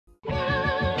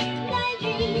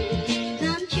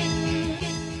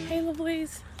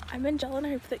I'm Angelle and I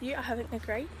hope that you are having a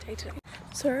great day today.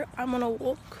 So I'm on a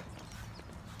walk.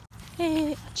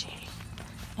 Hey,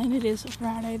 and it is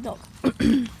Friday the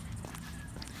it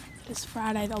is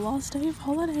Friday, the last day of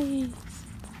holidays.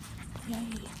 Yay.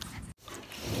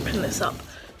 Open this up.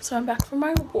 So I'm back from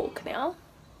my walk now,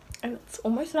 and it's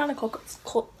almost 9 o'clock. It's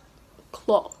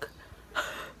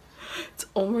it's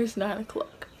almost 9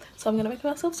 o'clock. So I'm gonna make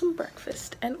myself some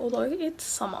breakfast, and although it's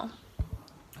summer,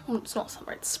 well, it's not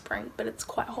summer, it's spring, but it's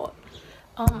quite hot.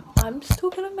 I'm still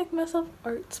gonna make myself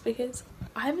oats because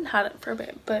I haven't had it for a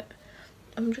bit, but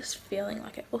I'm just feeling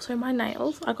like it. Also, my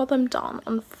nails, I got them done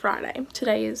on Friday.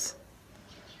 Today is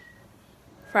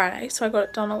Friday, so I got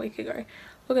it done a week ago.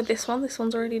 Look at this one. This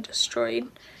one's already destroyed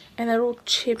and they're all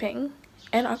chipping,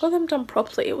 and I got them done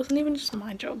properly. It wasn't even just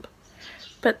my job,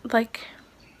 but like,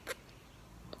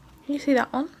 you see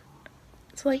that one?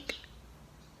 It's like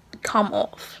come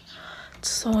off. It's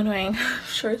so annoying.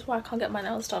 Shows why I can't get my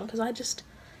nails done, because I just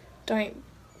don't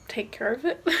take care of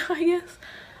it, I guess.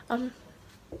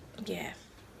 Yeah.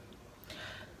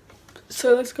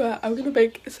 So let's go out. I'm gonna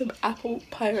make some apple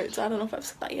pie oats. I don't know if I've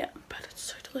said that yet, but it's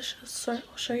so delicious. So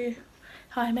I'll show you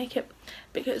how I make it,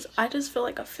 because I just feel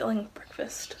like I'm feeling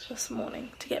breakfast this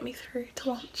morning to get me through to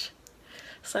lunch,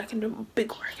 so I can do a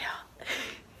big workout.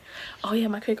 Oh yeah,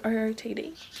 my quick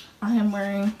OOTD. I am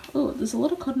wearing, oh, there's a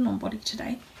lot of cotton on body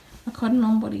today. A cotton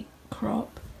on body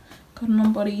crop, cotton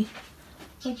on body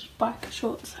like bike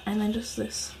shorts, and then just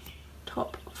this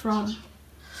top from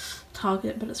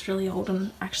Target, but it's really old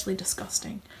and actually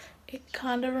disgusting. It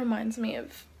kind of reminds me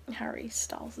of Harry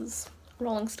Styles's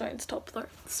Rolling Stones top though,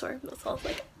 so that's why I was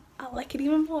like, I like it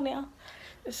even more now.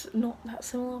 It's not that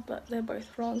similar, but they're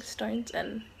both Rolling Stones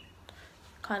and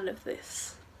kind of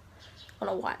this on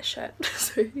a white shirt.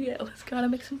 So yeah, let's go and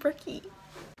make some brekkie.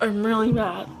 I'm really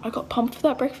mad. I got pumped for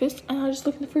that breakfast and I just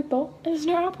looked in the fruit bowl and there's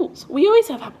no apples. We always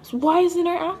have apples. Why is there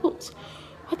no apples?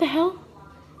 What the hell?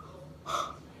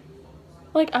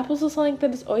 Like, apples are something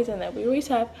that is always in there. We always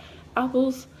have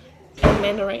apples and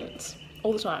mandarins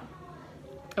all the time,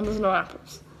 and there's no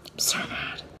apples. I'm so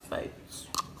mad. Oats.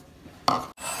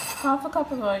 Half a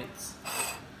cup of oats,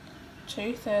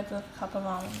 2/3 of a cup of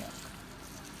almond milk.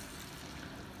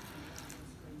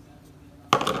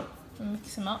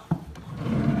 Mix them up.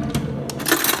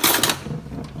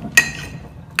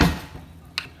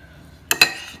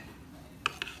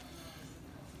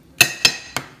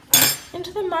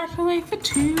 Into the microwave for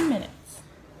 2 minutes.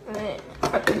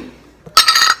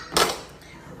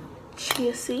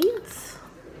 Chia seeds.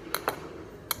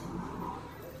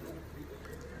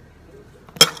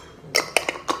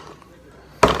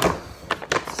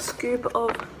 Scoop of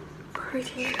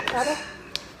protein powder.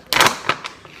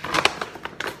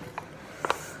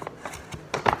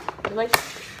 Like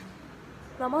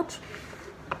that much.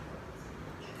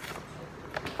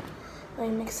 Let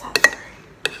me mix that through.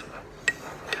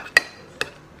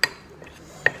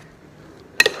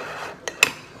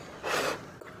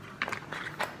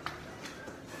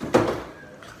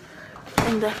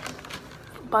 And a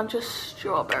bunch of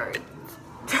strawberries.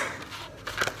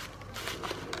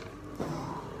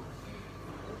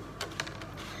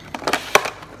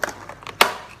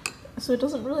 So it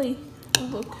doesn't really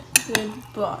look good,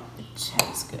 but it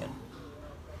tastes good.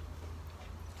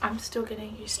 I'm still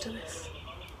getting used to this.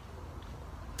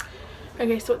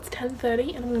 Okay, so it's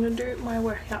 10:30 and I'm gonna do my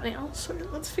workout now. So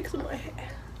let's fix my hair,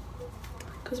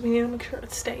 because we need to make sure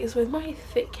it stays. With my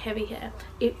thick, heavy hair,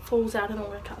 it falls out in the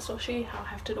workout, so I'll show you how I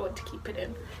have to do it to keep it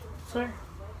in. So,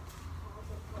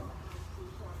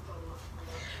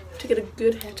 to get a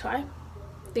good hair tie,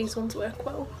 these ones work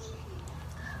well.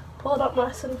 Pull it up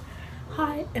nice and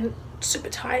high and super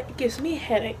tight. It gives me a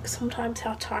headache sometimes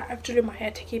how tight I have to do my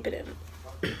hair to keep it in.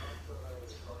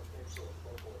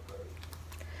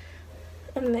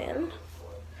 And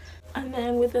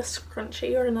then with a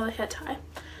scrunchie or another hair tie,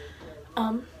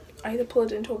 I either pull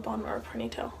it into a bun or a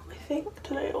ponytail. I think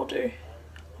today I'll do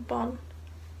a bun.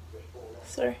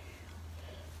 So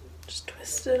just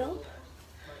twist it up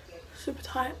super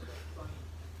tight.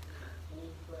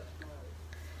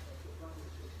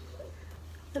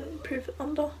 And poof it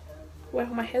under. Wow,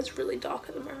 my hair's really dark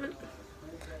at the moment.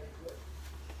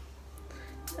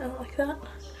 And like that.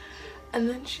 And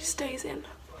then she stays in.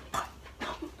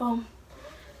 Boom.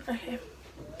 Okay.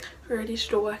 We're ready to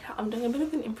do a workout. I'm doing a bit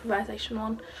of an improvisation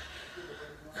one,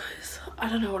 because I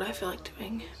don't know what I feel like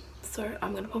doing. So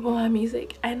I'm gonna pop on my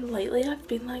music, and lately I've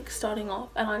been like starting off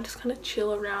and I just kind of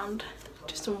chill around,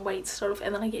 just some weights sort of,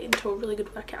 and then I get into a really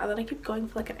good workout and then I keep going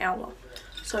for like an hour.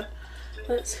 So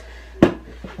let's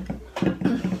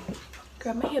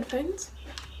grab my headphones,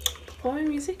 pop on my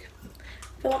music,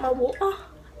 fill up my water,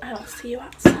 and I'll see you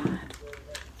outside.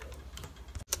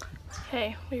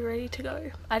 Okay, we ready to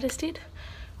go? I just did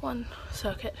one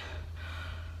circuit.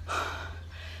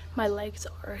 My legs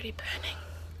are already burning.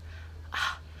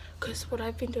 Because what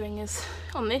I've been doing is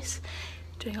on this,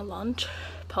 doing a lunge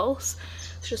pulse,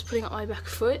 so just putting up my back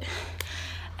foot,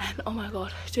 and oh my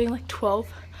god, doing like 12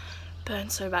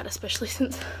 burns so bad, especially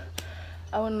since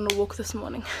I went on a walk this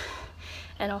morning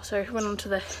and also went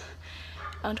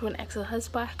onto an exercise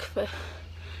bike for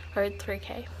road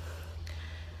 3k.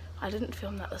 I didn't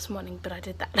film that this morning, but I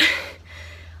did that.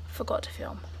 Forgot to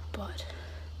film, but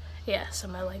yeah, so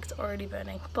my legs are already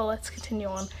burning. But let's continue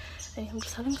on. And I'm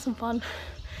just having some fun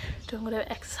doing whatever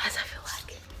exercise I feel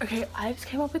like. Okay, I just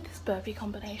came up with this burpee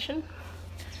combination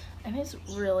and it's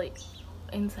really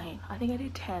insane. I think I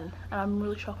did 10 and I'm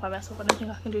really shocked by myself. I don't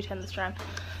think I can do 10 this time.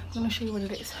 I'm gonna show you what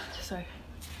it is. So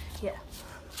yeah,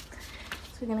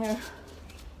 so we're gonna go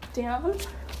down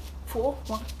 4,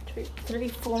 1, 2, 3,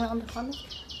 4 round of fun.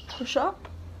 Push up,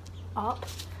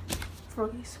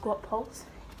 froggy squat pulse,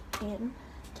 in,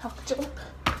 tuck jump,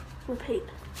 repeat.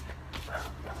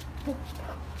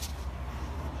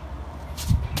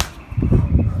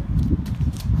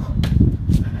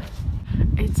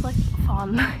 It's like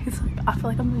fun. It's like, I feel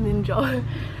like I'm a ninja.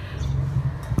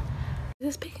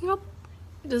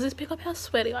 Does this pick up how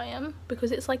sweaty I am?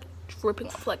 Because it's like dripping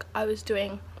off. Like I was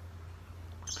doing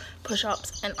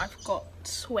push-ups and I've got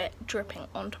sweat dripping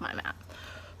onto my mat.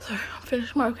 So I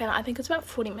finished my workout. I think it's about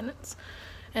 40 minutes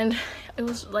and it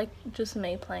was like just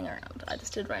me playing around. I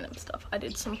just did random stuff. I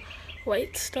did some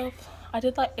weight stuff. I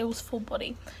did like, it was full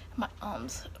body. My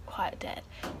arms are quite dead.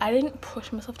 I didn't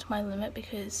push myself to my limit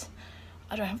because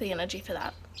I don't have the energy for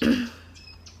that.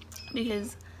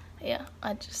 Because yeah,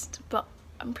 but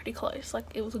I'm pretty close. Like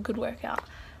it was a good workout.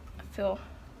 I feel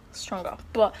stronger,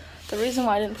 but the reason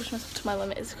why I didn't push myself to my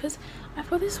limit is because I've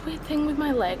got this weird thing with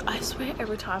my leg. I swear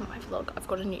every time I vlog I've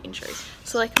got a new injury.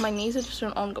 So like my knees are just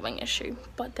an ongoing issue,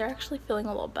 but they're actually feeling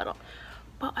a lot better.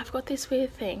 But I've got this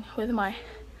weird thing with my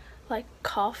like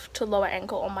calf to lower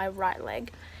ankle on my right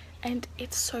leg and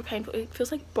it's so painful. It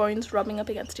feels like bones rubbing up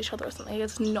against each other or something.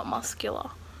 It's not muscular.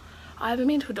 I haven't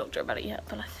been to a doctor about it yet,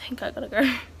 but I think I gotta go.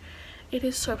 It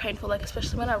is so painful, like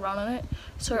especially when I run on it.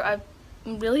 So I'm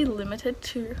really limited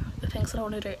to the things that I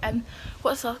want to do, and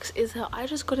what sucks is that I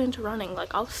just got into running.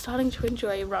 Like I was starting to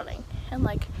enjoy running and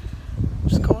like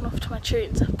just going off to my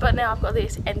tunes, but now I've got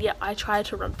this, and yeah, I tried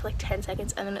to run for like 10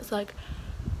 seconds and then it's like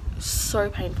so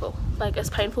painful, like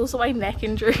as painful as my neck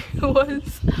injury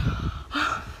was.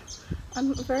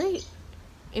 I'm a very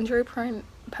injury prone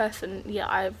person. Yeah,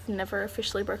 I've never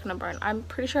officially broken a bone. I'm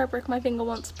pretty sure I broke my finger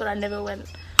once, but I never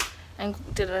went and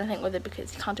did anything with it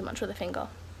because you can't do much with a finger.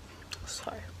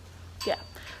 So yeah,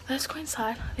 let's go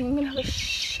inside. I think I'm gonna have a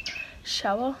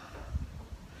shower.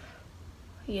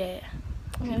 Yeah,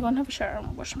 I'm gonna go and have a shower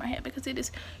and wash my hair because it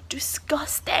is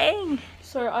disgusting.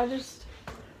 So I was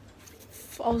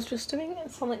just doing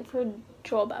something for a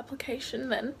job application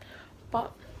then,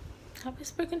 but have I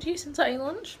spoken to you since I ate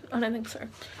lunch? I don't think so.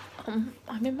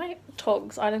 I'm in my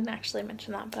togs. I didn't actually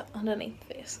mention that, but underneath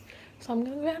this. So I'm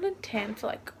gonna go out and tan for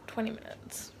like 20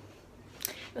 minutes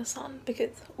in the sun because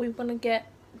we want to get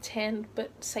tanned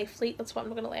but safely. That's why I'm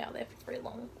not going to lay out there for very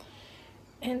long.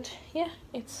 And yeah,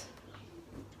 it's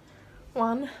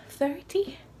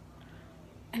 1:30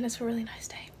 and it's a really nice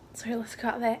day. So let's go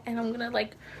out there and I'm gonna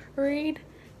like read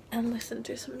and listen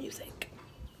to some music.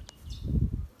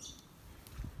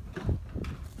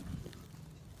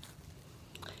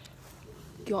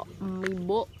 Got my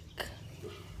book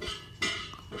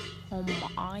on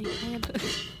my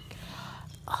iPad.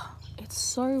 Oh, it's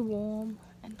so warm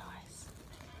and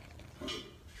nice.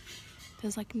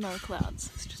 There's like no clouds,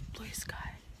 it's just blue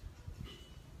sky.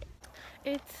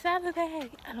 It's Saturday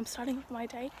and I'm starting off my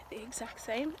day the exact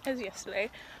same as yesterday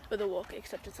with a walk,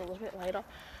 except it's a little bit later,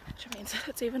 which means that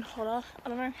it's even hotter. I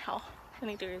don't know how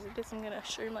many degrees it is. I'm gonna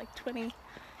assume like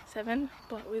 27,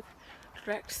 but with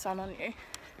direct sun on you,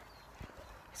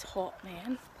 it's hot,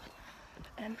 man.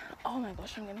 And oh my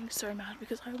gosh, I'm getting so mad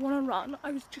because I want to run.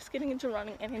 I was just getting into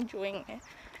running and enjoying it,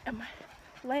 and my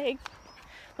leg,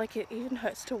 like it even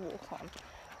hurts to walk on,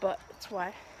 but it's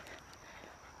why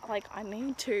like I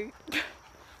need to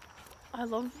I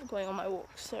love going on my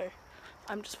walks, so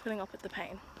I'm just putting up with the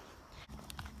pain.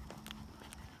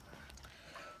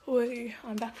 Wait,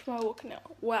 I'm back from my walk now.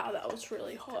 Wow, that was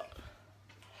really hot.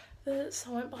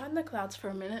 So I went behind the clouds for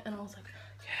a minute and I was like,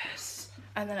 yes,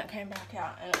 and then it came back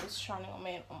out and it was shining on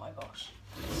me and oh my gosh,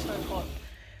 it's so hot.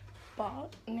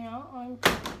 But now I'm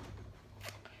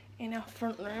in our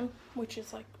front room, which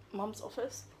is like mum's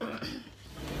office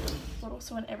but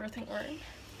also an everything room,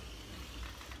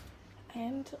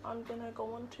 and I'm gonna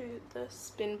go onto the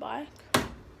spin bike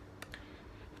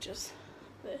which is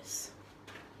this,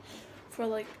 for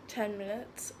like 10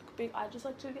 minutes. I just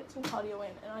like to get some cardio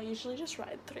in, and I usually just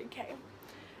ride 3k.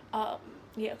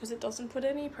 Yeah, because it doesn't put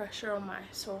any pressure on my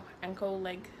sore ankle,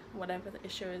 leg, whatever the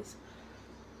issue is,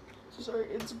 so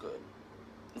it's good.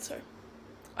 So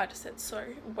I just said so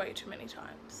way too many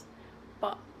times,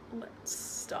 but let's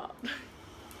start.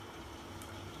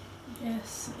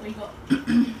 Yes, we got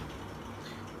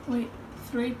wait,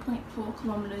 3.4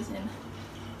 kilometers in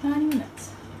 9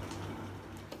 minutes.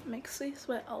 Makes me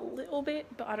sweat a little bit,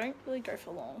 but I don't really go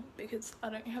for long because I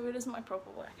don't have it as my proper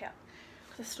workout,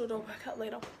 because I still do a workout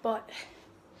later. But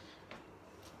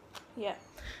yeah,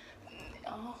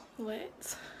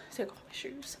 let's take off my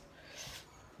shoes,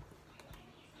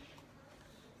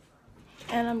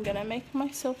 and I'm gonna make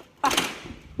myself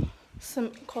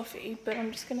some coffee, but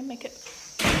I'm just gonna make it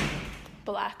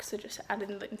black, so just add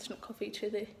in the instant coffee to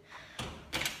the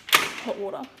hot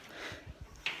water,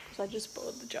 because I just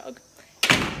boiled the jug.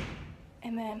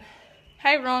 And then,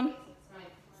 hey Ron.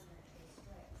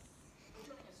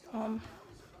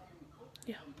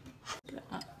 Yeah.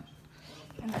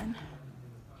 And then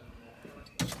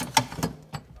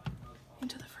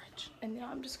into the fridge. And now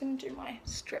I'm just gonna do my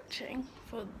stretching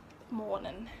for the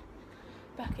morning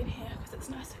back in here, because it's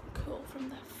nice and cool from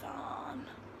the fan.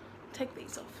 Take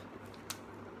these off,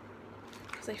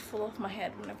 because they fall off my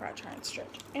head whenever I try and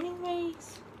stretch.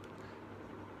 Anyways,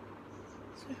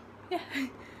 so yeah.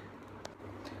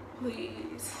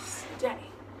 Please stay.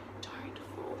 Don't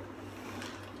fall.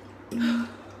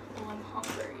 Oh, I'm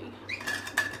hungry.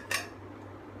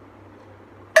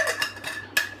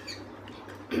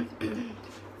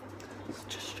 Let's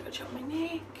just stretch out my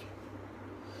neck,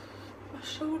 my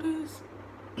shoulders.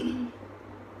 I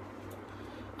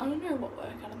don't know what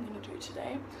workout I'm going to do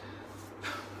today.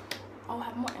 I'll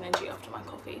have more energy after my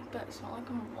coffee, but it's not like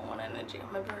I'm low on energy.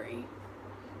 I'm a very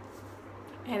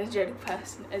energetic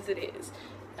person as it is.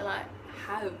 And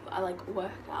I like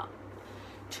work out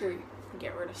to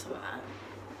get rid of some of that.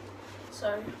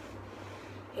 So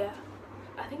yeah,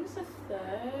 I think it's the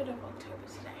 3rd of October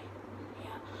today.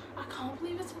 Yeah, I can't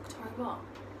believe it's October.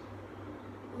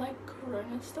 Like,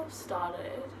 corona stuff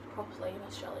started properly in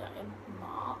Australia in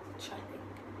March, I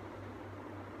think.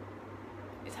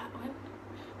 Is that when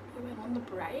we went on the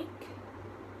break?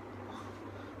 Oh,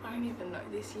 I don't even know.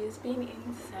 This year's been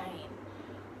insane.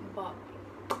 But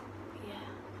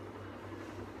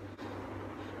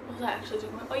what was I actually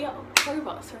talking about? Oh yeah,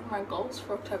 October. So my goals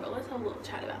for October. Let's have a little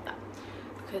chat about that,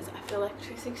 because I feel like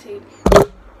to succeed,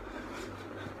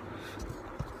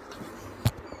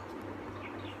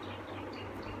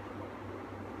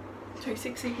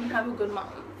 and have a good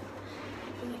month,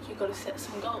 I feel like you got to set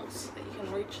some goals that you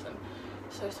can reach them.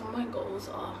 So some of my goals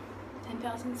are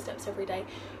 10,000 steps every day,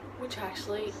 which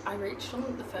actually I reached on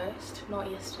the 1st, not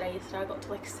yesterday. Yesterday I got to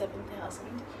like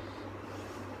 7,000.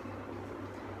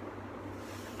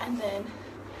 And then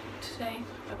today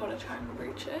I gotta try and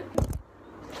reach it.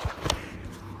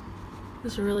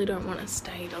 This really don't want to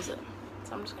stay, does it?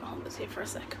 So I'm just gonna hold this here for a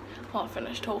sec while I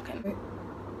finish talking.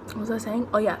 What was I saying?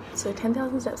 Oh yeah, so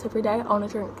 10,000 steps every day. I want to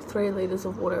drink 3 liters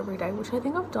of water every day, which I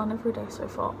think I've done every day so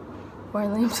far. We're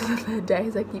only up to the 3rd day,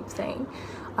 as I keep saying.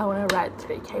 I want to ride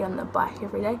 3k on the bike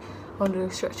every day. I want to do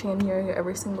stretching and yoga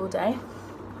every single day.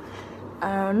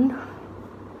 And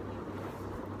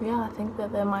yeah, I think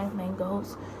that they're my main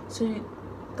goals. So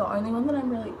the only one that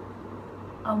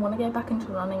I want to get back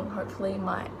into running. Hopefully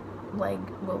my leg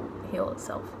will heal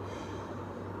itself.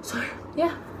 So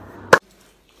yeah.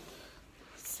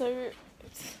 So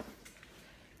it's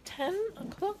 10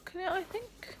 o'clock now, I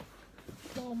think.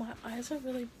 Oh, my eyes are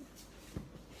really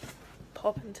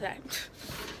popping today.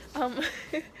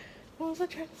 What was I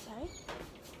trying to say?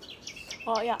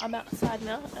 Oh yeah, I'm outside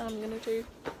now and I'm gonna do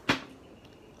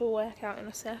a workout in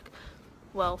a sec.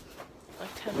 Well,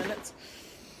 like 10 minutes.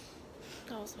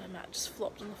 That was my mat just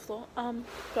flopped on the floor.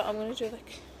 But I'm gonna do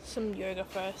like some yoga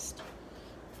first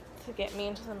to get me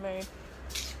into the mood,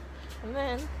 and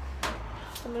then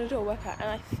I'm gonna do a workout, and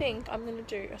I think I'm gonna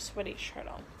do a sweaty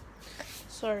shredder.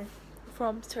 So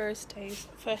from Thursday's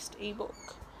first ebook,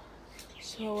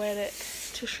 Sweat It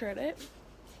to Shred It.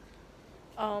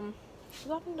 Because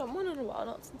I haven't done one in a while,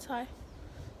 not since I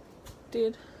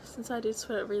did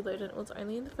Sweat It Reloaded. It was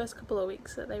only in the first couple of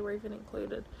weeks that they were even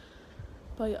included.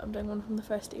 But yeah, I'm doing one from the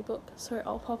first ebook, so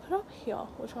I'll pop it up here,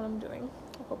 which one I'm doing.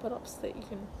 I'll pop it up so that you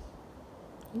can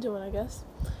do it, I guess.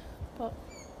 But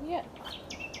yeah,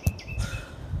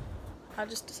 I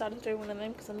just decided to do one of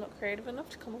them because I'm not creative enough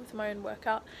to come up with my own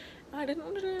workout. I didn't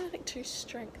want to do anything too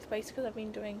strength based because I've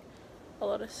been doing a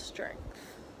lot of strength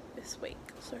this week,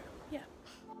 so yeah.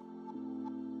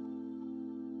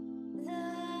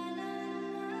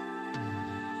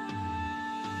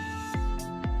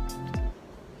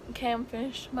 Okay, I'm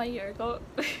finished my yoga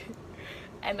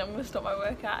and I'm gonna stop my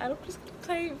workout and I'm just gonna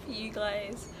play for you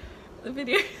guys the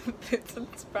video that's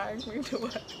inspiring me to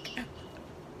work out.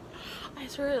 I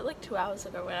saw it like 2 hours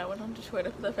ago when I went onto Twitter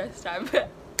for the first time. When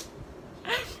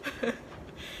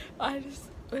I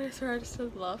saw it, I just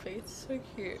started laughing. It's so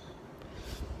cute.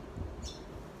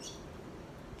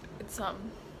 It's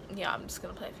yeah, I'm just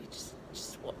gonna play for you.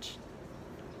 Just watch.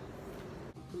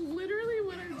 Literally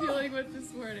what I'm dealing with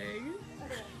this morning.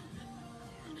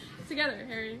 Together,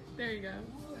 Harry. There you go.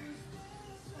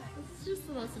 It's just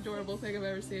the most adorable thing I've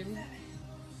ever seen.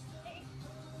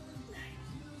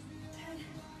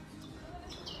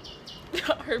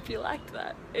 I hope you liked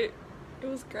that. It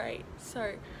was great.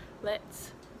 So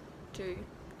let's do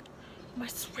my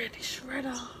sweaty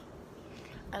shredder.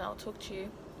 And I'll talk to you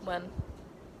when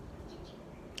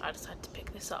I decide to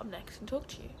pick this up next and talk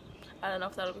to you. I don't know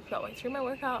if that'll be partway through my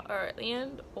workout or at the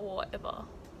end or whatever.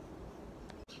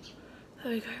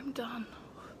 There we go, I'm done.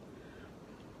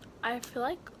 I feel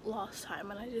like last time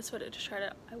when I did sweated to shred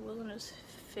it, I wasn't as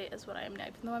fit as what I am now,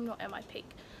 even though I'm not at my peak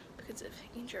because of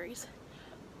injuries.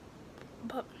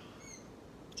 But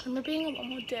I remember being a lot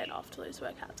more dead after those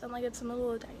workouts, and like it's the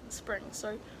middle of the day in spring,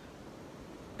 so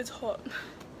it's hot.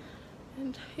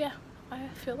 And yeah, I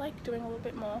feel like doing a little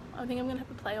bit more. I think I'm gonna have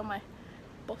to play on my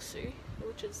Byyyeee,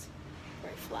 which is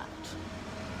very flat.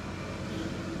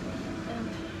 And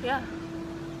yeah,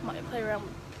 might play around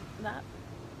with that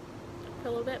for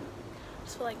a little bit,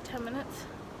 just for like 10 minutes.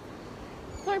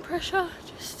 No pressure,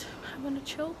 just I want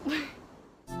to chill.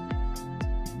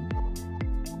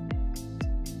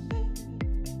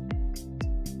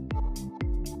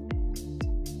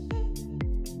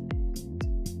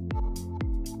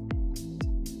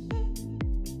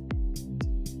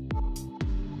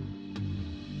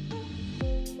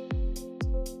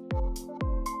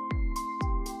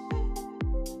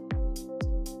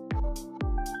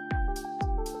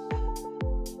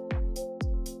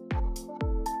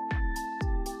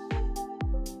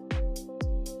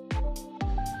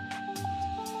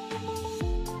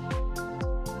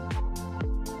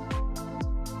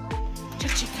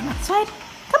 Come outside.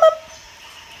 Come on.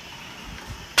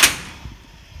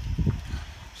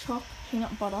 Choc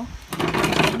peanut butter,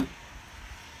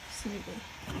 smoothie,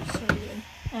 so good,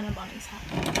 and a bunny's hat.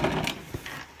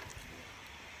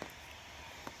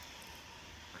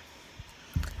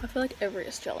 I feel like every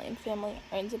Australian family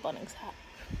owns a Bunnings hat.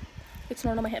 It's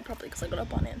not on my head properly because I got a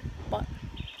bun in, but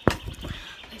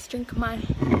let's drink my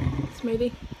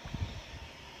smoothie,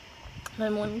 my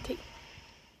morning tea.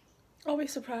 I'll be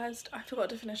surprised, I forgot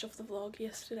to finish off the vlog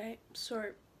yesterday,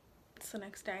 so it's the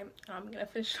next day and I'm gonna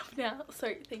finish it off now.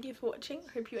 So thank you for watching,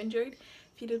 I hope you enjoyed.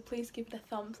 If you did, please give it a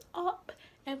thumbs up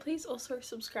and please also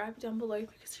subscribe down below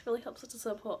because it really helps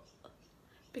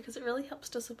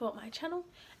to support my channel,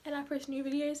 and I post new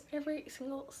videos every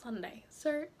single Sunday.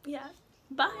 So yeah,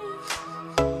 bye.